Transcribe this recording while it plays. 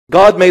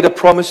God made a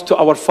promise to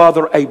our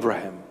father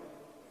Abraham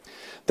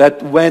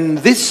that when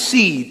this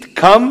seed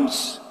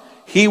comes,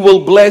 he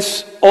will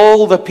bless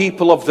all the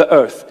people of the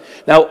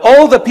earth. Now,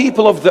 all the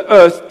people of the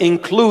earth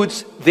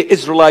includes the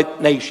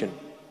Israelite nation.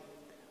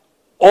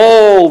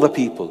 All the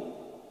people.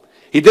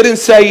 He didn't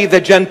say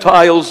the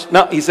Gentiles.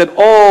 No, he said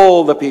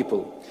all the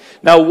people.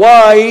 Now,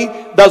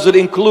 why does it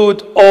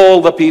include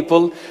all the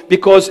people?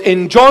 Because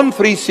in John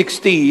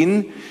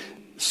 3:16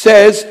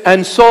 says,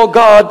 and so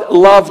God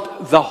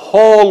loved the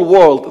whole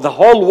world. The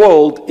whole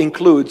world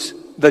includes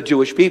the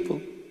Jewish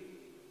people.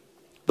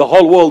 The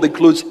whole world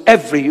includes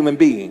every human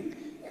being,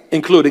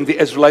 including the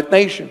Israelite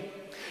nation.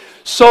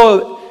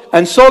 So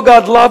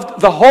God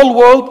loved the whole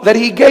world that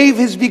he gave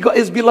his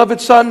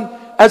beloved Son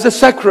as a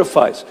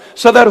sacrifice,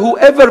 so that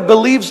whoever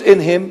believes in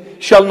him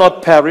shall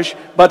not perish,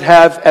 but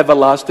have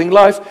everlasting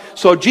life.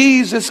 So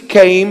Jesus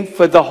came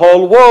for the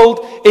whole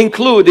world,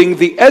 including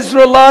the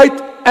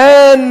Israelite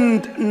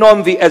and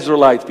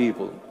non-the-Israelite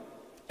people.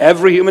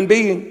 Every human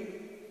being.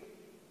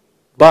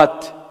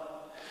 But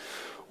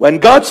when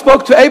God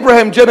spoke to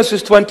Abraham,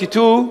 Genesis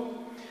 22,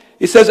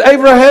 he says,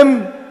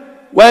 Abraham,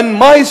 when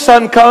my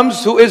son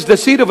comes, who is the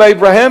seed of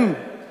Abraham,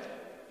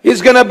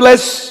 he's going to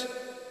bless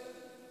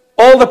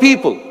all the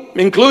people,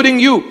 including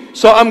you.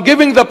 So I'm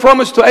giving the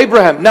promise to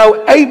Abraham.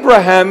 Now,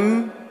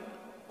 Abraham,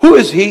 who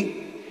is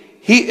he?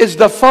 He is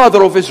the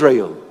father of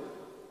Israel.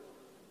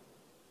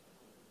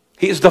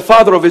 He is the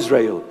father of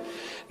Israel.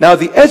 Now,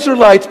 the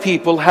Israelite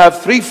people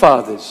have three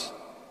fathers: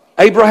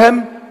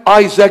 Abraham,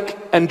 Isaac,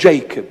 and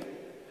Jacob.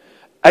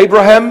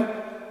 Abraham,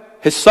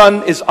 his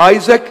son is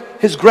Isaac,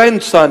 his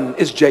grandson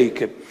is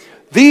Jacob.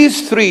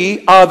 These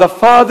three are the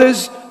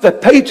fathers, the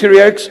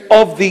patriarchs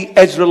of the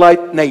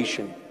Israelite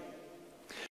nation.